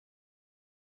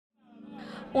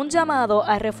Un llamado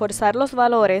a reforzar los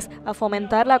valores, a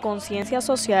fomentar la conciencia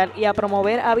social y a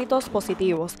promover hábitos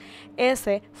positivos.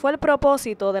 Ese fue el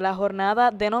propósito de la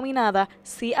jornada denominada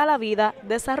Sí a la Vida,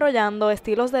 desarrollando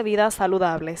estilos de vida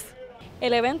saludables.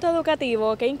 El evento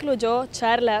educativo, que incluyó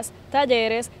charlas,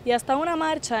 talleres y hasta una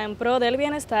marcha en pro del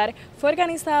bienestar, fue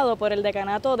organizado por el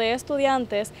Decanato de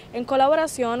Estudiantes en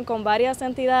colaboración con varias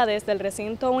entidades del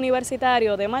Recinto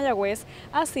Universitario de Mayagüez,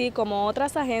 así como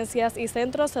otras agencias y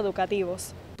centros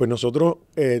educativos. Pues nosotros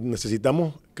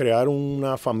necesitamos crear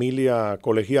una familia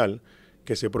colegial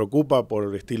que se preocupa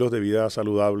por estilos de vida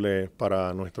saludables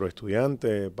para nuestros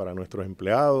estudiantes, para nuestros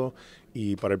empleados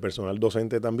y para el personal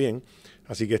docente también.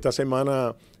 Así que esta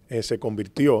semana se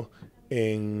convirtió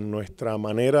en nuestra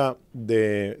manera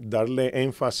de darle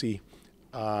énfasis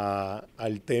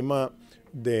al tema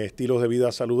de estilos de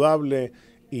vida saludables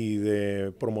y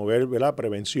de promover, ¿verdad?,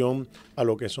 prevención a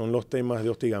lo que son los temas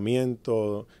de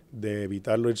hostigamiento, de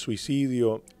evitar el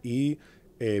suicidio y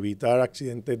evitar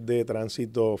accidentes de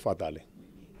tránsito fatales.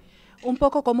 Un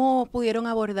poco, ¿cómo pudieron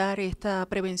abordar esta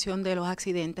prevención de los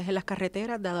accidentes en las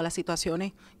carreteras, dado las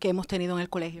situaciones que hemos tenido en el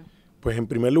colegio? Pues en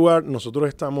primer lugar, nosotros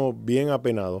estamos bien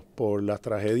apenados por las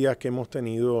tragedias que hemos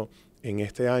tenido en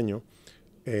este año.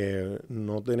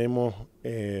 No tenemos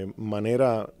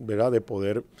manera, ¿verdad?, de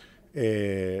poder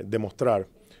demostrar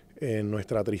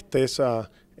nuestra tristeza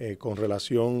con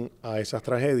relación a esas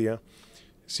tragedias.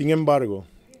 Sin embargo,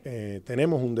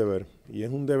 tenemos un deber, y es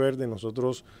un deber de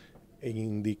nosotros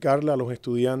indicarle a los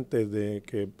estudiantes de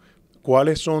que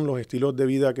cuáles son los estilos de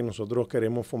vida que nosotros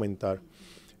queremos fomentar.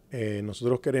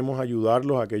 Nosotros queremos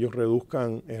ayudarlos a que ellos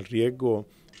reduzcan el riesgo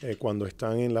cuando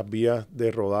están en las vías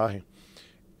de rodaje.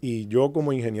 Y yo,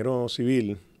 como ingeniero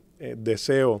civil,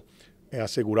 deseo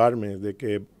asegurarme de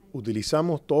que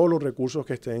utilizamos todos los recursos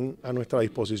que estén a nuestra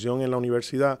disposición en la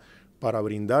universidad para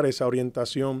brindar esa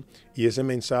orientación y ese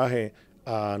mensaje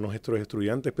a nuestros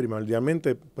estudiantes,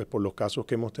 primordialmente pues por los casos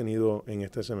que hemos tenido en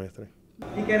este semestre.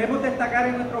 Y queremos destacar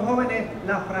en nuestros jóvenes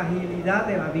la fragilidad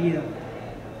de la vida.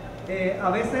 A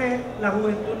veces la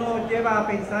juventud nos lleva a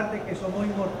pensar de que somos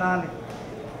inmortales,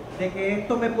 de que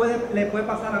esto le puede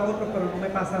pasar a otros, pero no me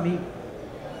pasa a mí.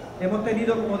 Hemos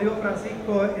tenido, como dijo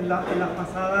Francisco, en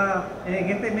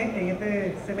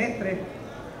este semestre,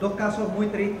 dos casos muy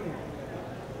tristes.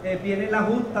 Viene la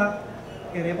justa,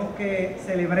 queremos que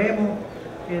celebremos,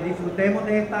 que disfrutemos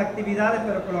de estas actividades,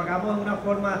 pero que lo hagamos de una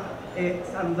forma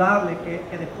saludable,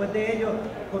 que después de ello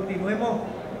continuemos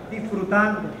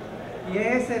disfrutando. Y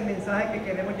ese es el mensaje que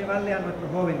queremos llevarle a nuestros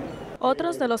jóvenes.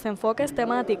 Otros de los enfoques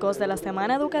temáticos de la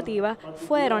semana educativa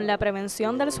fueron la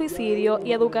prevención del suicidio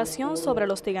y educación sobre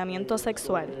el hostigamiento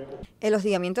sexual. El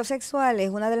hostigamiento sexual es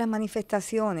una de las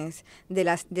manifestaciones de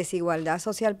la desigualdad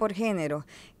social por género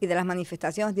y de las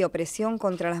manifestaciones de opresión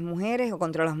contra las mujeres o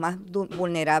contra los más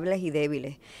vulnerables y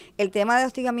débiles. El tema de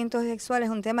hostigamiento sexual es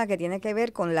un tema que tiene que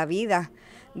ver con la vida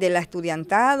del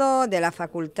estudiantado, de la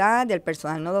facultad, del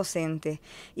personal no docente.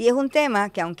 Y es un tema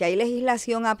que, aunque hay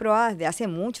legislación aprobada desde hace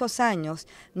muchos años,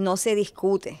 no se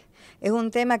discute. Es un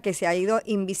tema que se ha ido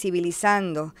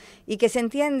invisibilizando y que se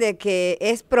entiende que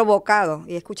es provocado,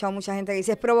 y he escuchado mucha gente que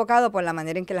dice es provocado por la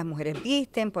manera en que las mujeres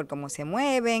visten, por cómo se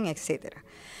mueven, etcétera.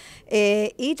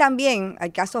 Y también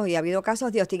hay casos, y ha habido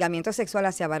casos de hostigamiento sexual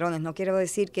hacia varones. No quiero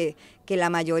decir que la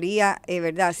mayoría,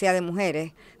 verdad, sea de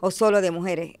mujeres o solo de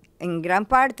mujeres. En gran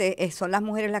parte son las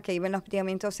mujeres las que viven el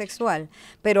hostigamiento sexual,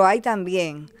 pero hay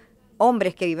también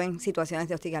hombres que viven situaciones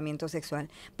de hostigamiento sexual.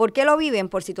 ¿Por qué lo viven?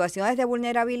 Por situaciones de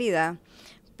vulnerabilidad,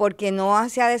 porque no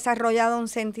se ha desarrollado un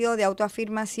sentido de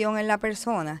autoafirmación en la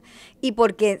persona y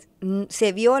porque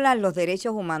se violan los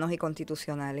derechos humanos y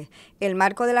constitucionales. El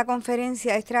marco de la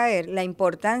conferencia es traer la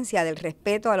importancia del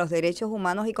respeto a los derechos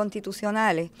humanos y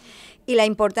constitucionales y la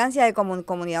importancia de como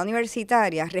comunidad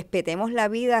universitaria respetemos la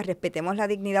vida, respetemos la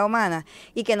dignidad humana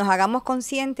y que nos hagamos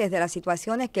conscientes de las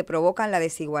situaciones que provocan la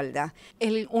desigualdad.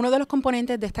 Uno de los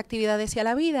componentes de esta actividad de Sí a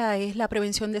la Vida es la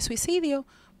prevención de suicidio.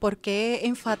 ¿Por qué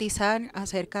enfatizar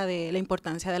acerca de la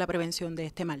importancia de la prevención de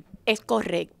este mal? Es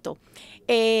correcto.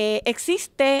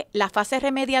 Existe la fase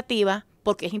remediativa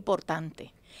porque es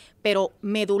importante, pero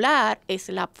medular es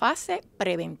la fase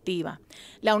preventiva.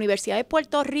 La Universidad de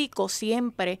Puerto Rico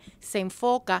siempre se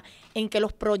enfoca en que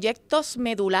los proyectos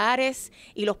medulares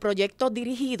y los proyectos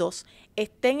dirigidos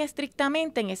estén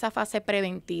estrictamente en esa fase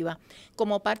preventiva,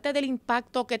 como parte del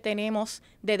impacto que tenemos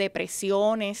de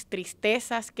depresiones,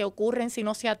 tristezas que ocurren si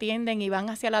no se atienden y van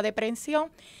hacia la depresión.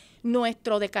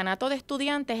 Nuestro decanato de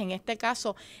estudiantes, en este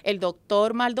caso el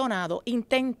doctor Maldonado,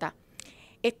 intenta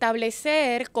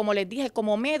establecer, como les dije,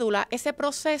 como médula, ese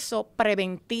proceso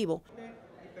preventivo.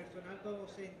 El personal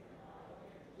docente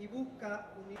y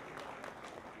busca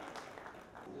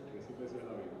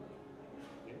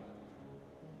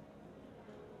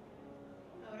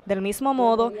Del mismo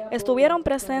modo, estuvieron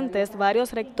presentes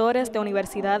varios rectores de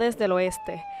universidades del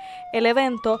oeste. El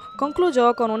evento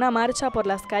concluyó con una marcha por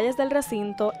las calles del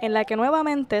recinto en la que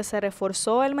nuevamente se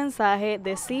reforzó el mensaje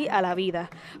de sí a la vida.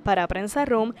 Para Prensa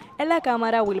RUM, en la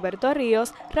cámara Wilberto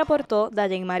Ríos, reportó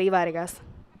Dayeimarie Vargas.